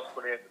লিমিট ক্রস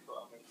করে গেছে, তো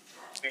আমি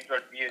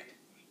স্ক্রিনশট দিয়েছি,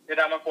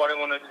 যেটা আমার পরে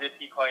মনে হচ্ছে যে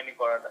ঠিক হয়নি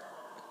করাটা।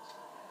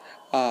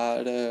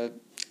 আর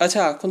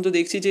আচ্ছা, এখন তো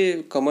দেখছি যে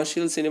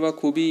কমার্শিয়াল সিনেমা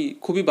খুবই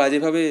খুবই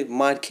বাজেভাবে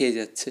মার খেয়ে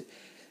যাচ্ছে,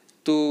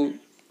 তো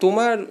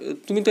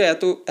তুমি তো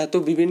এত এত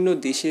বিভিন্ন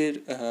দেশের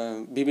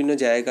বিভিন্ন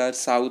জায়গার,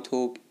 সাউথ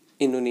হোক,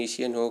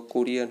 ইন্দোনেশিয়ান হোক,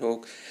 কোরিয়ান হোক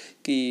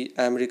কি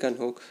আমেরিকান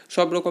হোক,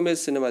 সব রকমের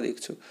সিনেমা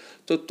দেখছো,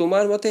 তো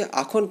তোমার মতে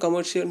এখন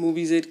কমার্শিয়াল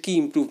মুভিজের কি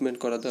ইমপ্রুভমেন্ট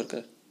করা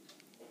দরকার?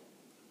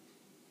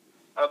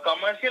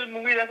 কমার্শিয়াল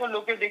মুভি দেখো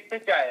লোকে দেখতে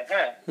চায়,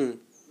 হ্যাঁ,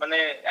 মানে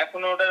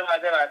এখনো ওটার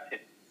বাজার আছে,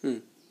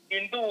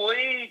 কিন্তু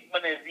ওই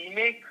মানে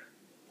রিমেক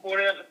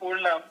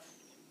করলাম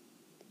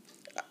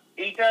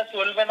এইটা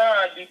চলবে না।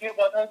 আর দ্বিতীয়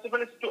কথা হচ্ছে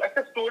মানে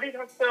একটা স্টোরি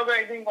থাকতে হবে।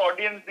 আই থিঙ্ক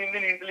অডিয়েন্স দিন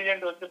দিন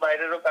ইন্টেলিজেন্ট হচ্ছে,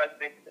 বাইরেরও কাজ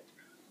দেখছে,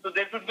 তো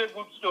দের should be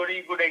good story,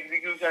 good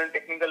execution,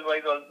 technical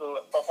wise also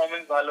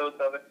performance ভালো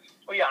হতে হবে।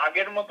 ওই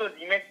আগের মতো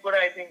রিমেক করে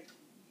আই থিঙ্ক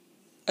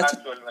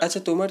আচ্ছা,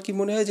 তোমার কি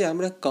মনে হয় যে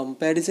আমরা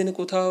কম্প্যারিজনে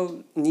কোথাও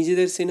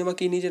নিজেদের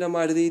সিনেমাকে নিজেরা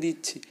মার দিয়ে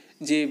দিচ্ছি,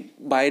 যে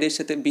বাইরের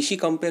সাথে বেশি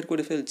কম্পেয়ার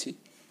করে ফেলছি?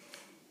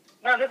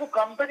 না দেখো,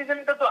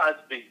 কম্পারিজনটা তো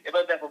আসবেই।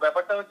 এবার দেখো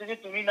ব্যাপারটা হচ্ছে যে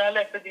তুমি না হলে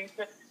একটা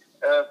জিনিসে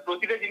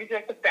প্রতিটা জিনিসের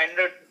একটা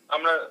স্ট্যান্ডার্ড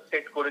আমরা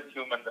সেট করেছি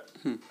হিউম্যানরা।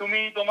 তুমি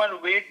তোমার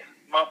ওয়েট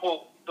মাপো,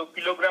 তো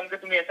কিলোগ্রামকে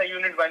তুমি এসআই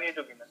ইউনিট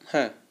বানিয়েছো কিনা?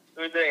 হ্যাঁ।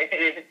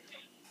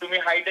 তুমি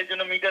হাইটের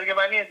জন্য মিটারকে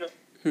বানিয়েছো,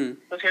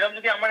 তো সেরকম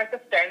যদি আমার একটা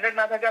স্ট্যান্ডার্ড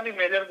না থাকে আমি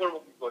মেজার করবো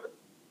কি করে?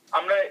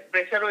 আমরা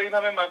প্রেসারও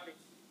এইভাবে মাপি,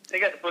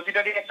 ঠিক আছে,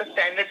 প্রতিটারই একটা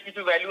স্ট্যান্ডার্ড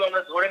কিছু ভ্যালু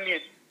আমরা ধরে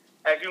নিয়েছি,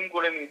 অ্যাজিউম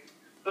করে নিয়েছি।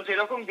 তো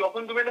সেরকম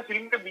যখন তুমি একটা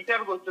ফিল্মকে বিচার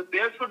করছো,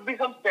 there should be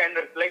some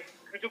standard, like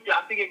কিছু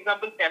ক্লাসিক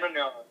এক্সাম্পল কেন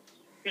নেওয়া হয়,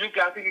 কিছু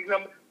ক্লাসিক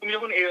এক্সাম্পল। তুমি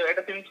যখন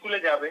একটা ফিল্ম স্কুলে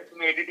যাবে,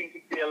 তুমি এডিটিং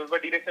শিখতে যাবে বা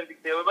ডিরেকশন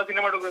শিখতে যাবে বা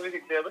সিনেমাটোগ্রাফি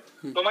শিখতে যাবে,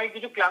 তোমাকে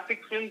কিছু ক্লাসিক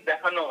ফিল্ম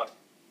দেখানো হয়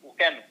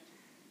কেন?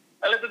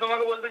 তাহলে তো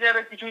তোমাকে বলতে চাই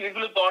কিছু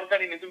এগুলো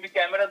দরকারই নেই, তুমি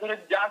ক্যামেরা ধরে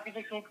যা কিছু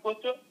শুট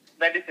করছো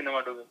দ্যাট ইজ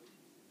সিনেমাটোগ্রাফি,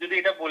 যদি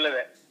এটা বলে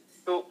দেয়,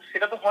 তো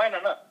সেটা তো হয় না।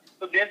 না,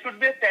 তো there should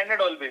be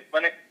standard always.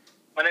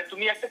 মানে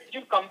তুমি একটা কিছু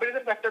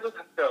কম্পারিজন ফ্যাক্টর তো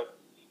থাকতে হবে।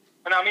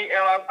 মানে আমি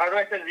আরো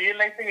একটা রিয়েল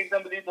লাইফ থেকে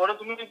এক্সাম্পল দিই, ধরো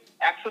তুমি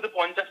 100-তে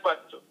 50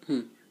 পাচ্ছ,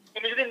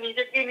 তুমি যদি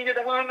নিজে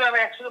দেখো আমি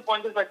 100-তে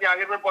 50 পাচ্ছি,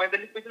 আগের বার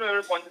 45 পেয়েছিলাম,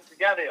 এবার 50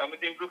 থেকে, আরে আমি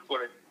তো ইমপ্রুভ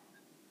করেছি।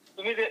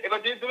 তুমি এবার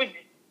যদি তুমি,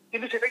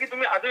 কিন্তু সেটা কি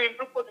তুমি আদৌ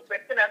ইমপ্রুভ করছো?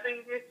 পেয়েছেন এত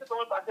ইজি এসছে,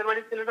 তোমার পাশের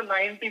বাড়ির ছেলেটা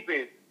 90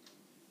 পেয়েছে,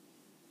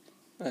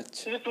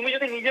 আচ্ছা কিন্তু তুমি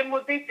যদি নিজের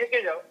মধ্যেই থেকে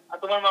যাও আর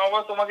তোমার মা বাবা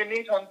তোমাকে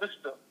নিয়েই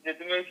সন্তুষ্ট যে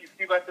তুমি ওই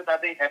 50%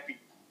 তাতেই হ্যাপি,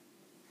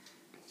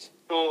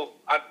 তো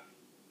আর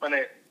মানে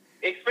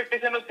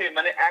এক্সপেকটেশনও সেম,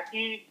 মানে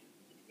একই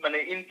মানে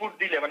ইনপুট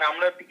দিলে, মানে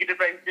আমরা টিকিটের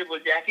প্রাইস দিয়ে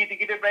বলছি, একই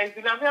টিকিটের প্রাইস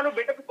দিলে আমি আরো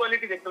বেটার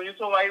কোয়ালিটি দেখতে পাচ্ছি।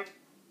 সো আই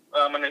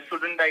মানে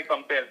স্টুডেন্ট আই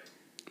কম্পেয়ার,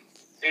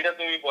 এটা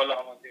তুমি বলো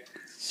আমাকে।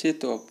 সে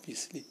তো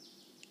অবভিয়াসলি,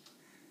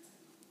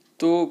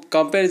 তো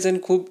কম্প্যারিজন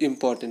খুব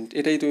ইম্পর্টেন্ট,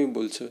 এটাই তুমি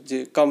বলছো যে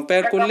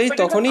কম্পেয়ার করলেই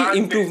তখনই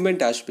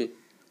ইমপ্রুভমেন্ট আসবে।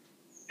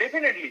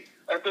 ডেফিনেটলি।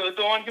 তো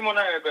তোমার কি মনে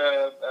হয়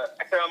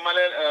একটা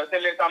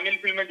তামিল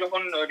ফিল্মের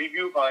যখন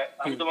রিভিউ হয়,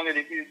 আমি তোমাকে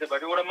দেখিয়ে দিতে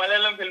পারি, ওরা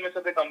মালায়ালাম ফিল্মের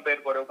সাথে কম্পেয়ার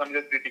করে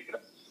ওখানকার ক্রিটিকরা,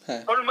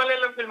 কারণ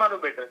মালায়ালাম ফিল্ম আরো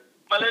বেটার।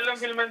 মালায়ালাম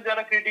ফিল্মের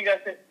যারা ক্রিটিক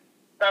আছে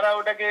তারা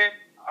ওটাকে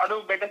আরো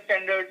বেটার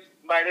স্ট্যান্ডার্ড,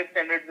 বাইরের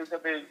স্ট্যান্ডার্ডের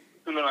সাথে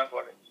তুলনা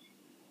করে।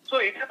 সো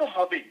এটা তো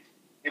হবেই,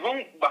 এবং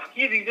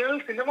বাকি রিজনাল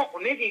সিনেমা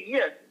অনেক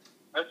এগিয়ে আছে।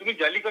 তুমি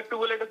জালিকাট্টু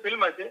বলে একটা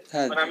ফিল্ম আছে,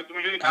 মানে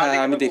তুমি যদি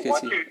আমি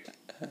দেখেছি,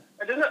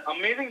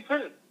 অ্যামেজিং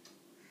ফিল্ম।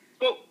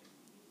 তো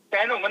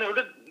কেন মানে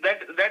ওটা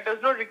that does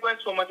not require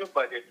so much of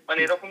budget, মানে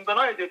এরকম তো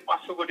নয় যে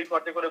 500 কোটি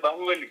খরচা করে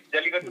বাহুবলী,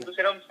 জালিকাট্টু তো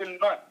সেরকম ফিল্ম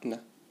নয়।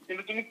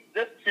 কিন্তু তুমি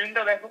জাস্ট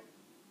ফিল্মটা দেখো,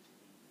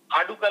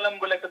 আডু কালাম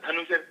বলে একটা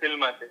ধনুষের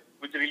ফিল্ম আছে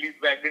which released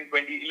back in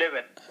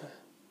 2011,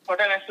 what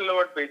a national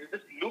award পেয়েছে।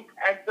 just look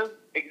at the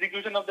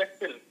execution of that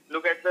film,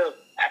 look at the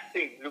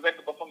acting, look at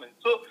the performance.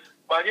 so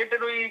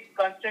বাজেটের ওই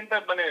কনস্ট্যান্টটা,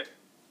 মানে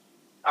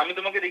আমি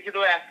তোমাকে দেখিয়ে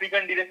দেবো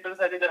আফ্রিকান ডিরেক্টর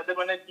আছে যাদের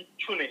মানে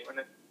কিচ্ছু নেই,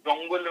 মানে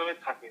জঙ্গল রয়ে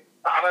থাকে,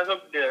 তারা সব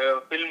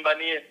ফিল্ম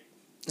বানিয়ে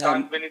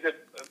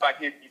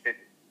পাঠিয়ে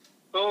দিতেছে।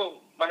 তো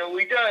মানে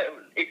ওইটা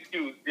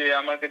এক্সকিউজ যে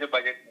আমার কাছে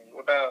বাজেট নেই,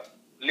 ওটা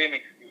লেম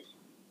এক্সকিউজ।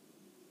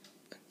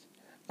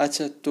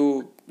 আচ্ছা, তো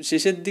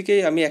শেষের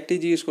দিকেই আমি একটাই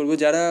জিজ্ঞেস করবো,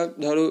 যারা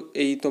ধরো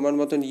এই তোমার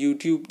মতন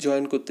ইউটিউব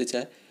জয়েন করতে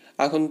চায়,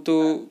 এখন তো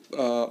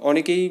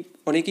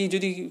অনেকেই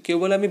যদি কেউ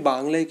বলে আমি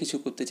বাংলায় কিছু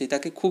করতে চাই,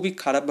 তাকে খুবই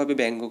খারাপভাবে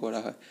ব্যঙ্গ করা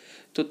হয়।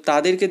 তো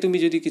তাদেরকে তুমি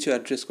যদি কিছু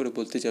অ্যাড্রেস করে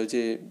বলতে চাও,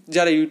 যে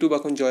যারা ইউটিউব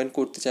এখন জয়েন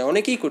করতে চায়,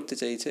 অনেকেই করতে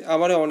চাইছে,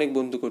 আমারও অনেক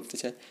বন্ধু করতে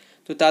চায়,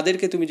 তো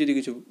তাদেরকে তুমি যদি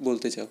কিছু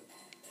বলতে চাও।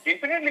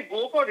 Definitely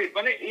go for it.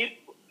 মানে এই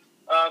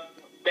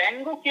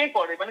ব্যঙ্গ কে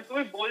করে, মানে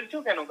তুমি বলছো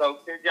কেন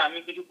কাউকে যে আমি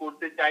কিছু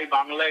করতে চাই,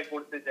 বাংলায়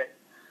করতে চাই?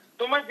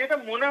 তোমার যেটা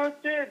মনে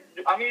হচ্ছে,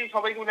 আমি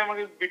সবাইকে বলে,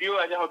 আমাকে ভিডিও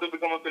আছে how to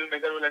become a film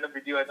maker বলে একটা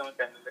ভিডিও আছে আমার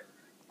চ্যানেলে,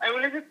 আমি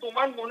বলি যে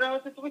তোমার মনে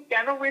হচ্ছে তুমি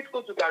কেন ওয়েট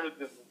করছো কারোর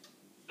জন্য?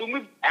 তুমি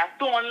এত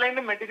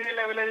অনলাইনে মেটেরিয়াল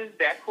অ্যাভেলেবল,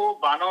 দেখো,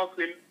 বানাও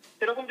ফিল্ম।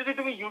 সেরকম যদি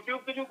তুমি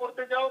ইউটিউব কিছু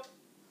করতে চাও,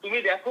 তুমি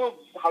দেখো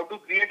how to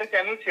create a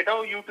channel, সেটাও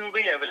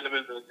ইউটিউবেই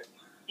অ্যাভেলেবেল রয়েছে।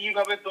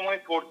 কিভাবে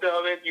তোমায় করতে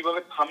হবে,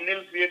 কিভাবে থাম্বনেল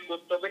ক্রিয়েট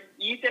করতে হবে,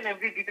 each and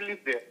every detail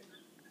is there.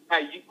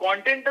 হ্যাঁ, এই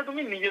কন্টেন্টটা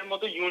তুমি নিজের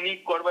মতো ইউনিক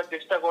করবার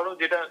চেষ্টা করো,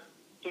 যেটা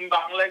তুমি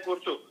বাংলায়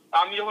করছো।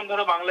 আমি যখন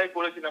ধরো বাংলায়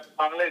করেছিলাম,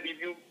 বাংলায়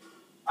রিভিউ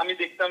আমি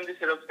দেখতাম যে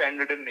সেরকম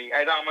স্ট্যান্ডার্ডের নেই,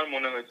 এটা আমার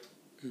মনে হয়েছে,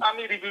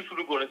 আমি রিভিউ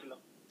শুরু করেছিলাম।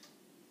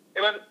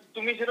 এবার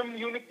তুমি সেরকম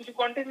ইউনিক কিছু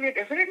কন্টেন্ট নিয়ে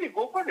ডেফিনেটলি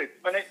গো ফর ইট।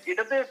 মানে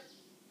এটাতে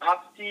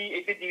ভাবছি,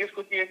 একে জিজ্ঞেস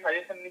করছি, এর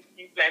সাজেশন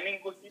নিচ্ছি, প্ল্যানিং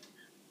করছি,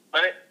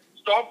 মানে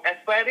স্টপ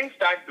অ্যাসপায়ারিং,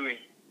 স্টার্ট ডুইং,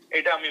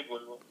 এটা আমি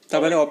বলবো।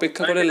 তার মানে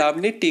অপেক্ষা করে লাভ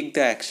নেই, টেক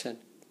দ্য অ্যাকশন।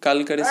 কাল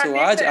করে সো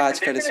আজ, আজ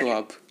করে সো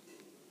আব।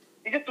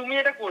 এই যে তুমি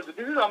এটা করছো,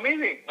 দিস ইজ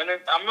অ্যামেজিং। মানে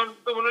আমার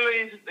তো মনে হলো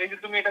এই যে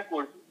তুমি এটা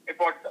করছো, এই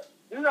পডটা,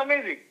 দিস ইজ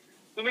অ্যামেজিং।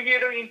 তুমি কি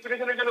এটা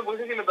ইন্সপিরেশনের জন্য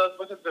বসেছিলে 10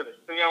 বছর ধরে?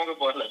 তুমি আমাকে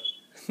বলো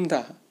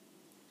না,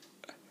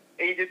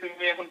 এই যে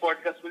তুমি এখন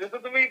পডকাস্ট করছো, তো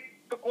তুমি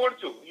তো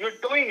করছো, ইউ আর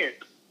ডুইং ইট।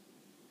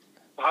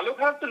 ভালো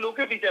খারাপ তো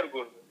লোকে বিচার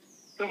করবে,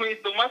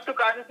 তোমার তো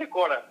কাজ আছে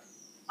করা।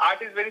 আর্ট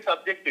ইজ ভেরি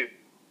সাবজেক্টিভ,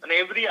 মানে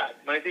এভরি আর্ট,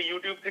 মানে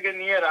ইউটিউব থেকে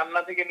নিয়ে,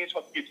 রান্না থেকে নিয়ে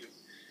সবকিছু।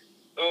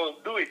 তো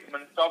ডু ইট,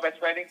 মানে স্টপ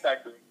অ্যাসপায়ারিং, স্টার্ট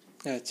ডুইং।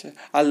 আচ্ছা,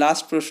 আর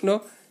লাস্ট প্রশ্ন,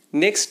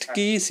 নেক্সট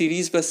কি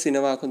সিরিজ বা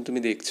সিনেমা এখন তুমি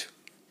দেখছো?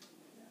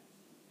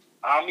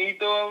 আমি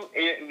তো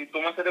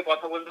তোমার সাথে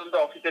কথা বলতে বলতে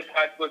অফিসে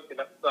কাজ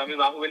করছিলাম, তো আমি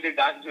বাহুবলীর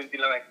গান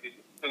শুনছিলাম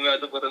অ্যাকচুয়ালি, তুমি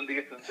হয়তো প্রথম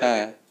দিকে শুনতে,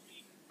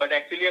 বাট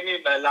অ্যাকচুয়ালি আমি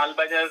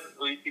লালবাজার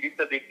ওই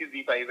সিরিজটা দেখছি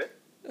জি5 এ।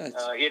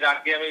 এর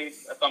আগে আমি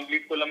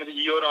কমপ্লিট করলাম যে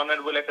ইয়োর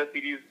অনার বলে একটা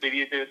সিরিজ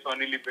বেরিয়েছে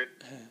সনি লিপের,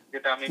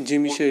 যেটা আমি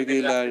জিমি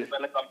শেরগিল আর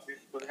কমপ্লিট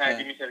করে, হ্যাঁ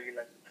জিমি শেরগিল।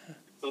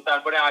 তো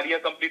তারপরে আরিয়া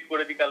কমপ্লিট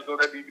করেছি, কালকে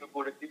ওটা রিভিউ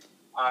করেছি।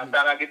 আর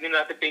তার আগের দিন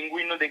রাতে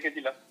পেঙ্গুইনও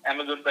দেখেছিলাম,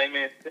 অ্যামাজন প্রাইমে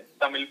এসছে,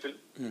 তামিল ফিল্ম।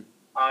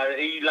 আর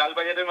এই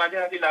লালবাজারের মাঝে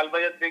আছি,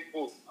 লালবাজার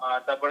দেখবো। আর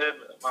তারপরে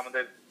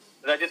আমাদের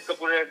রাজেশ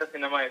কাপুরের একটা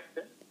সিনেমা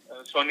এসছে,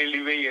 সনি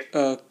লিভেই এসছে,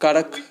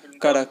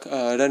 কারাক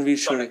রণবীর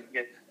শোরে।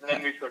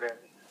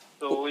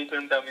 তো ওই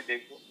ফিল্মটা আমি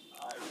দেখবো।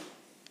 আর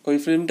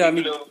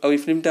ওই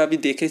ফিল্মটা আমি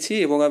দেখেছি,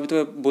 এবং আমি তো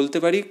বলতে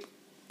পারি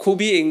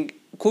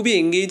খুবই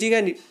এঙ্গেজিং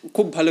অ্যান্ড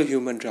খুব ভালো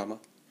হিউম্যান ড্রামা।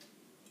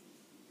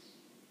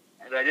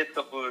 রাজেশ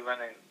কাপুর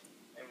মানে,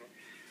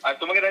 আর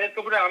তোমাকে রাজেশ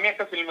কাপুরের আমি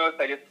একটা ফিল্ম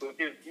সাজেস্ট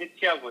করছি,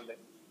 মিথ্যা বলে,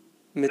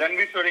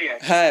 রণবীর শোরেই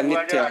আছে। হ্যাঁ,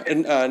 মিথ্যা,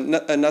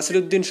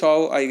 নাসিরুদ্দিন শাহ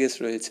আই গেস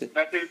রয়েছে।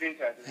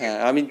 হ্যাঁ,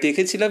 আমি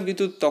দেখেছিলাম,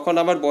 কিন্তু তখন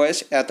আমার বয়স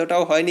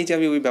এতটাও হয়নি যে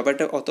আমি ওই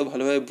ব্যাপারটা অত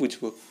ভালোভাবে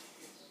বুঝবো।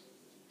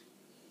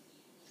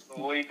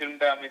 ওই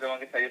ফিল্মটা আমি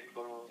তোমাকে সাজেস্ট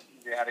করবো,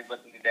 যে আরেকবার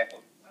তুমি দেখো,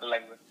 ভালো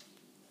লাগবে।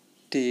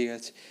 ঠিক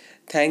আছে,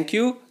 থ্যাংক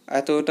ইউ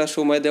এতটা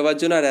সময় দেওয়ার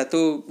জন্য, আর এত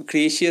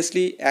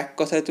গ্রেসিয়াসলি এক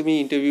কথায় তুমি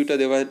ইন্টারভিউটা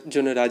দেওয়ার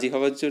জন্য রাজি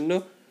হওয়ার জন্য।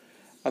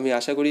 আমি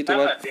আশা করি না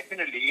তোমার না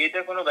ডেফিনেটলি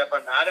এটা কোনো ব্যাপার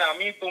না। আরে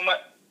আমি তোমার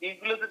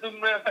এইগুলোতে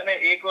তোমরা মানে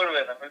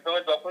করবে না, মানে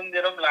তোমার যখন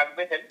যেরকম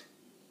লাগবে help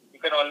you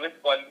can always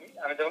call me.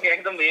 আমি তোমাকে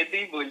একদম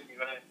এতেই বলছি,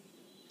 মানে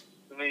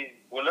তুমি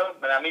বলো,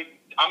 মানে আমি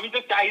আমি তো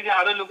চাই যে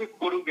আরো লোকে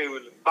করুক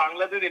এগুলো।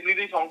 বাংলাদেশ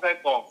এমনিতেই সংখ্যায়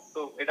কম,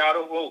 তো এটা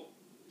আরো হোক।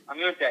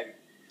 আমিও চাই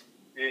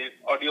যে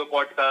অডিও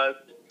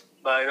পডকাস্ট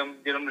বা এরকম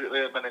যেরকম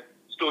মানে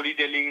স্টোরি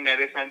টেলিং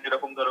ন্যারেশন,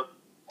 যেরকম ধরো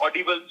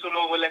অডিবল শুনো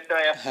বলে একটা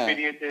অ্যাপ হ্যাঁ।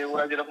 বেরিয়েছে,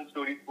 ওরা যেরকম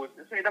স্টোরি করছে,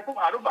 তো এরকম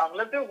আরো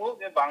বাংলাতেও হোক।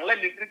 যে বাংলা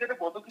লিটারেচারে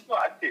কত কিছু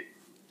আছে,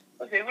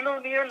 তো সেগুলো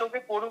নিয়ে লোকে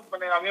করুক,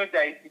 মানে আমিও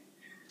চাইছি।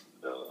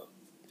 তো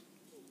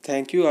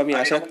থ্যাংক ইউ। আর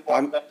এরকম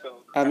পডকাস্ট হোক।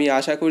 আমি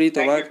আশা করি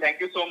তোমার থ্যাংক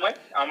ইউ সো মাচ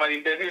আমার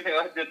ইন্টারভিউ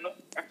নেওয়ার জন্য।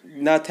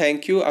 না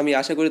থ্যাংক ইউ, আমি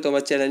আশা করি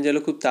তোমার চ্যানেল যেন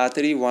খুব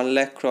তাড়াতাড়ি 1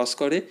 লাখ ক্রস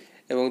করে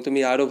এবং তুমি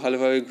আরও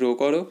ভালোভাবে গ্রো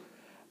করো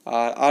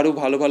আর আরও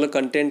ভালো ভালো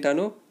কন্টেন্ট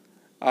আনো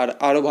আর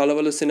আরও ভালো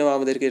ভালো সিনেমা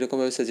আমাদেরকে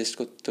এরকমভাবে সাজেস্ট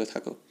করতে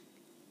থাকো।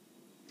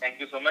 থ্যাংক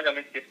ইউ সো মাচ,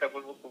 আমি চেষ্টা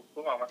করবো খুব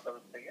খুব আমার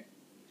তরফ থেকে।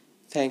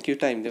 থ্যাংক ইউ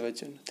টাইম দেওয়ার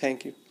জন্য। Thank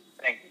you.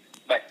 Thank you.